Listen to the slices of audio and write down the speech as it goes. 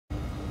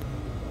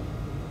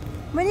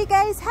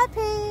Monika is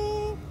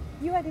happy.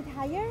 You want it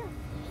higher?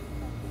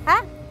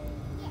 Huh?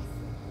 Yes.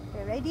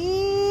 Okay,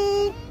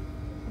 ready?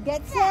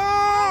 Get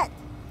set.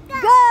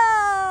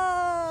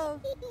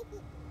 Go!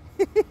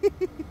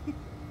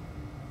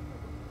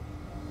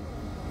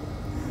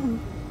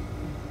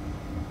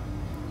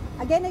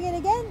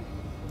 Again.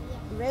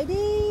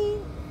 Ready?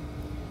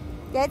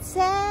 Get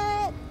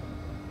set.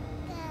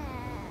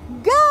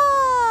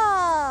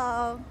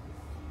 Go!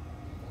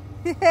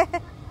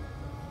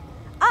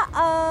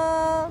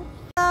 Uh-oh.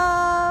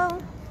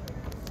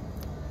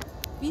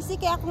 Busy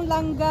kaya akong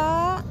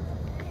langga.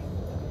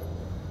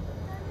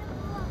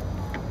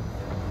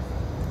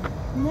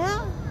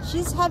 Yeah,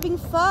 she's having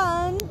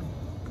fun.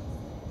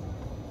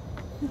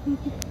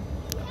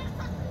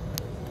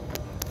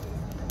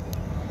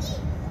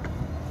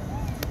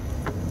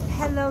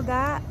 Hello,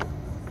 ga.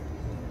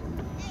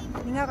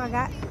 Ningaw ka,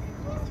 ga.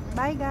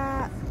 Bye,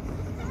 ga.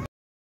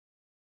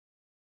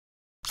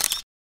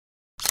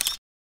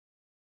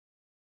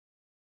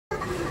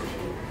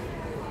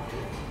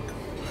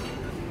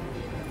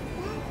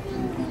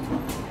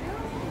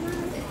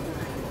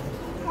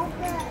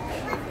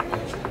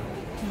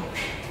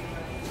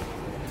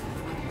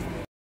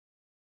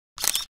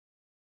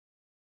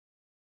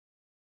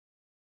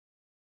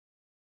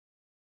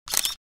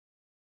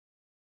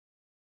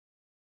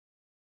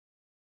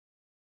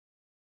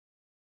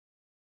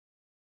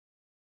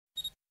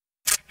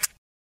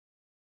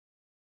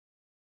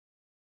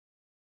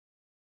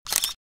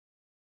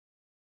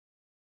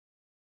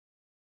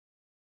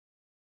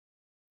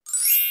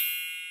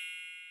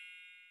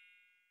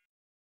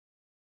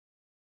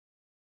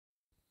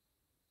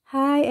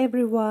 Hi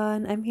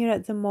everyone, I'm here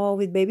at the mall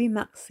with baby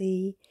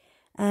Maxi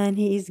and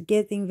he is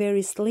getting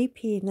very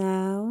sleepy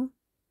now.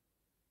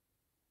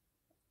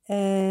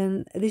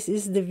 And this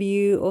is the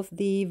view of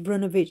the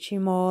Brunowicz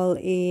Mall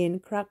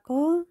in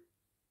Krakow.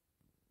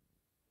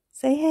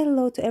 Say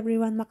hello to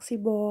everyone, Maxi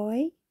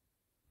boy.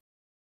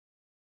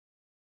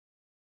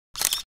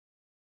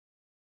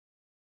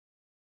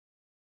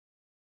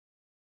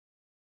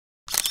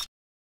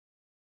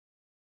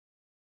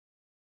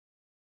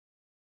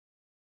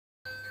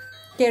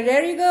 Okay,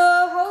 there you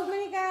go. Hold,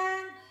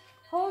 Monika.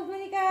 Hold,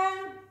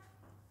 Monika.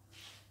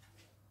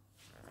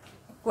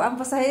 Kuang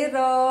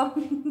pasahero.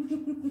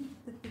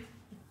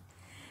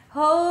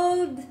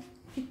 Hold.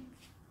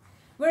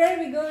 Where are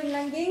we going,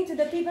 Langing? To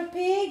the Peppa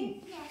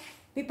Pig? Yes.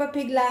 Peppa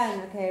Pig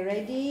land. Okay,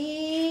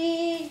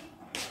 ready?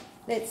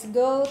 Let's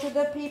go to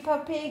the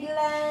Peppa Pig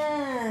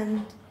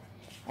land.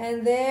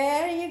 And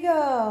there you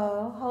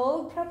go.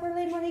 Hold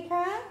properly,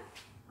 Monika.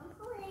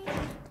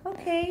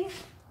 Okay.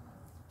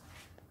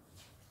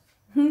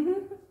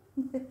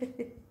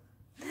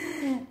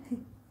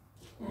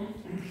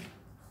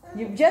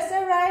 You've just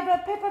arrived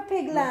at Peppa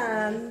Pig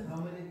land.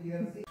 How many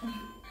years?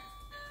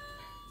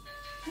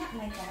 Not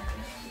like that.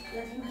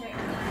 Let him drink.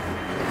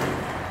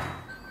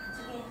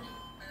 It's okay.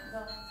 Go.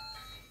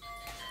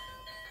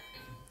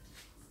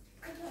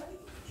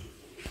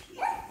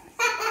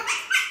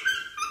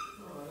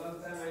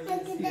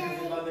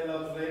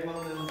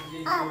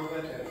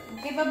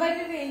 Okay, bye-bye,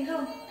 baby.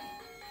 Go.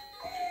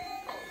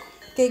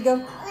 Okay, go.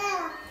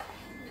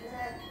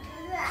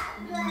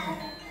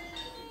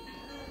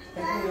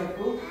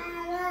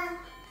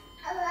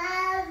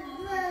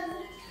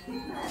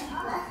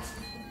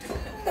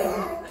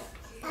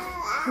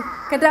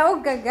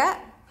 Kadaog gaga.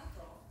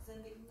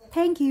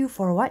 Thank you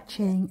for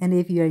watching, and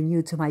if you are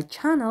new to my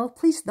channel,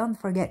 please don't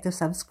forget to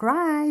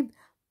subscribe.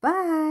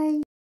 Bye.